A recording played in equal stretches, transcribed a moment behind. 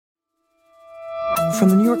From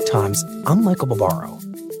the New York Times, I'm Michael Barbaro.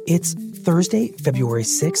 It's Thursday, February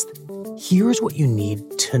 6th. Here's what you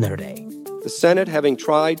need to know today. The Senate, having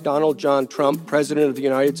tried Donald John Trump, President of the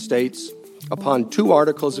United States, upon 2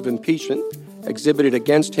 articles of impeachment exhibited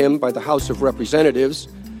against him by the House of Representatives,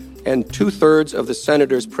 and 2/3 of the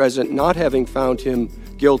senators present not having found him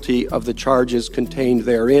guilty of the charges contained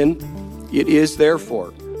therein, it is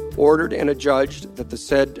therefore ordered and adjudged that the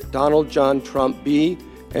said Donald John Trump be,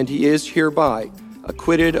 and he is hereby,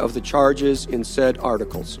 acquitted of the charges in said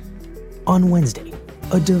articles. On Wednesday,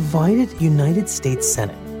 a divided United States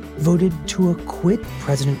Senate voted to acquit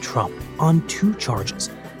President Trump on 2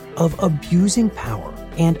 charges of abusing power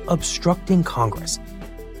and obstructing Congress,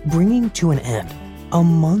 bringing to an end a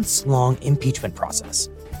months-long impeachment process.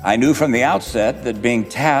 I knew from the outset that being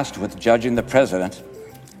tasked with judging the president,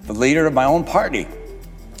 the leader of my own party,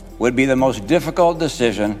 would be the most difficult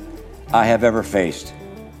decision I have ever faced.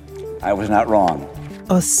 I was not wrong.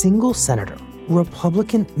 A single senator,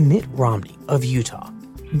 Republican Mitt Romney of Utah,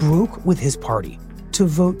 broke with his party to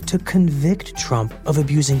vote to convict Trump of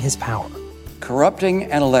abusing his power. Corrupting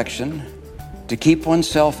an election to keep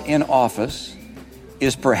oneself in office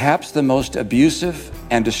is perhaps the most abusive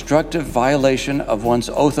and destructive violation of one's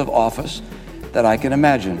oath of office that I can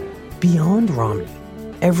imagine. Beyond Romney,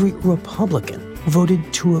 every Republican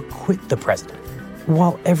voted to acquit the president,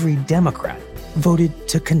 while every Democrat voted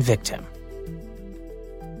to convict him.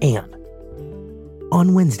 And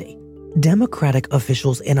on Wednesday, Democratic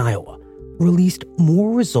officials in Iowa released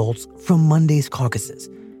more results from Monday's caucuses,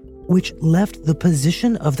 which left the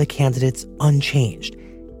position of the candidates unchanged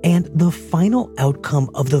and the final outcome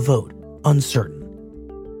of the vote uncertain.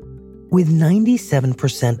 With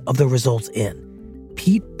 97% of the results in,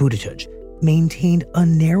 Pete Buttigieg maintained a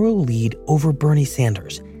narrow lead over Bernie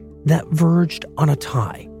Sanders that verged on a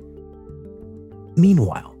tie.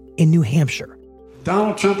 Meanwhile, in New Hampshire,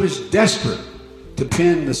 Donald Trump is desperate to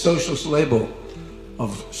pin the socialist label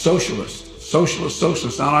of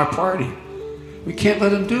socialist on our party. We can't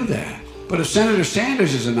let him do that. But if Senator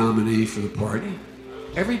Sanders is a nominee for the party,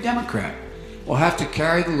 every Democrat will have to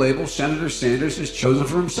carry the label Senator Sanders has chosen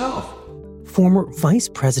for himself. Former Vice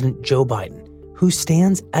President Joe Biden, who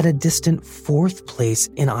stands at a distant 4th place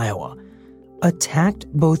in Iowa, attacked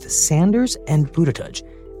both Sanders and Buttigieg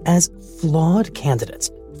as flawed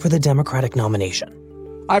candidates for the Democratic nomination.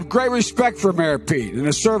 I have great respect for Mayor Pete and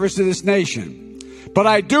his service to this nation, but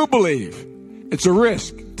I do believe it's a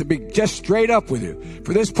risk, to be just straight up with you,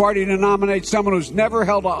 for this party to nominate someone who's never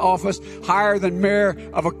held an office higher than mayor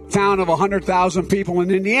of a town of 100,000 people in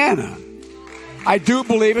Indiana. I do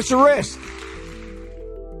believe it's a risk.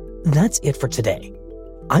 That's it for today.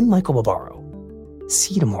 I'm Michael Barbaro.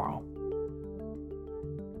 See you tomorrow.